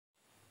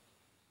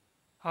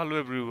Hello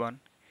everyone.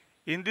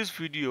 In this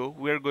video,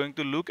 we are going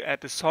to look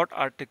at a short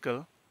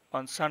article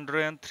on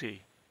Chandrayaan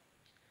 3.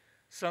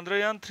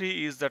 Chandrayaan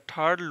 3 is the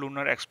third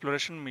lunar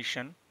exploration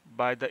mission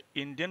by the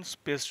Indian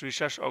Space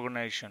Research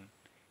Organization,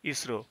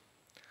 ISRO.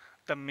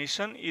 The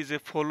mission is a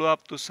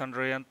follow-up to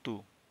Chandrayaan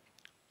 2,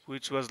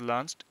 which was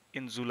launched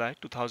in July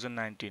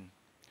 2019.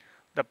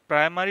 The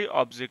primary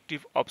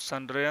objective of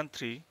Chandrayaan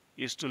 3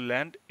 is to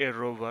land a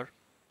rover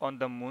on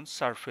the moon's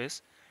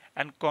surface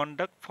and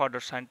conduct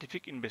further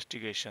scientific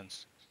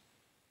investigations.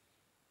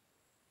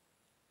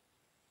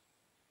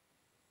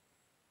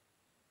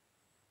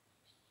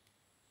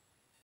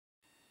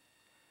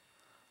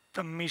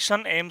 The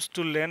mission aims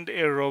to land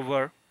a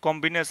rover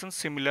combination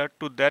similar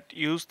to that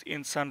used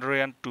in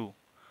Chandrayaan 2,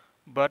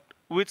 but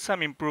with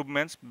some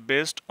improvements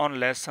based on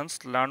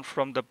lessons learned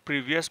from the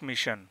previous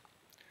mission.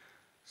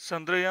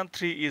 Chandrayaan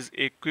 3 is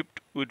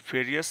equipped with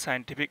various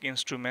scientific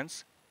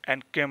instruments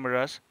and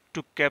cameras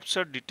to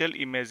capture detailed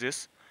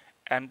images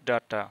and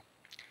data.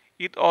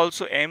 It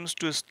also aims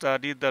to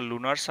study the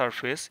lunar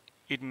surface,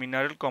 its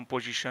mineral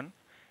composition,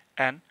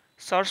 and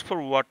search for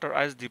water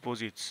ice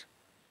deposits.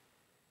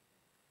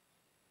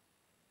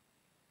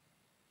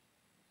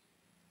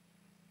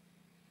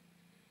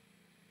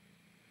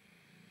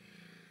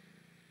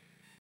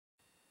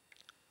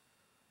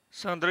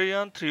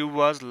 Chandrayaan 3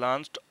 was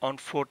launched on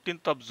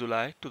 14th of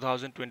July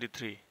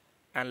 2023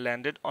 and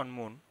landed on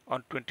Moon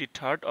on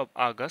 23rd of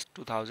August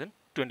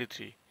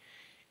 2023.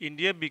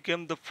 India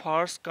became the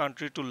first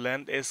country to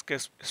land a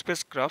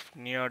spacecraft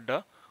near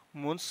the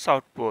Moon's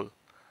south pole.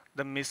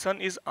 The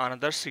mission is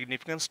another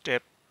significant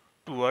step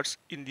towards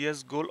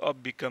India's goal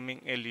of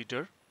becoming a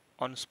leader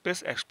on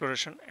space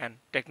exploration and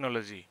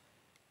technology.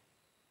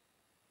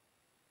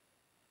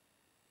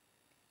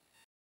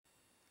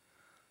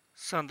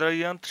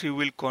 Chandrayaan 3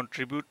 will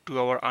contribute to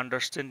our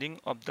understanding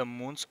of the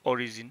Moon's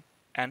origin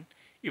and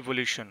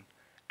evolution,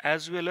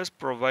 as well as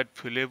provide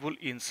valuable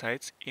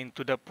insights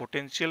into the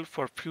potential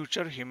for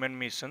future human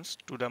missions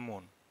to the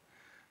Moon.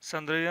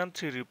 Chandrayaan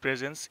 3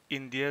 represents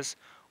India's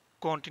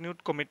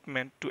continued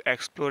commitment to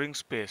exploring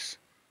space,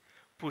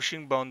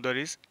 pushing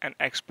boundaries, and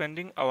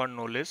expanding our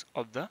knowledge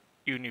of the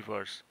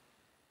universe.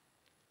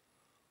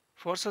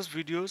 For such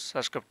videos,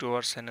 subscribe to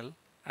our channel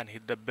and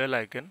hit the bell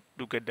icon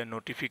to get the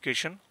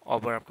notification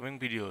of our upcoming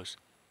videos.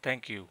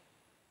 Thank you.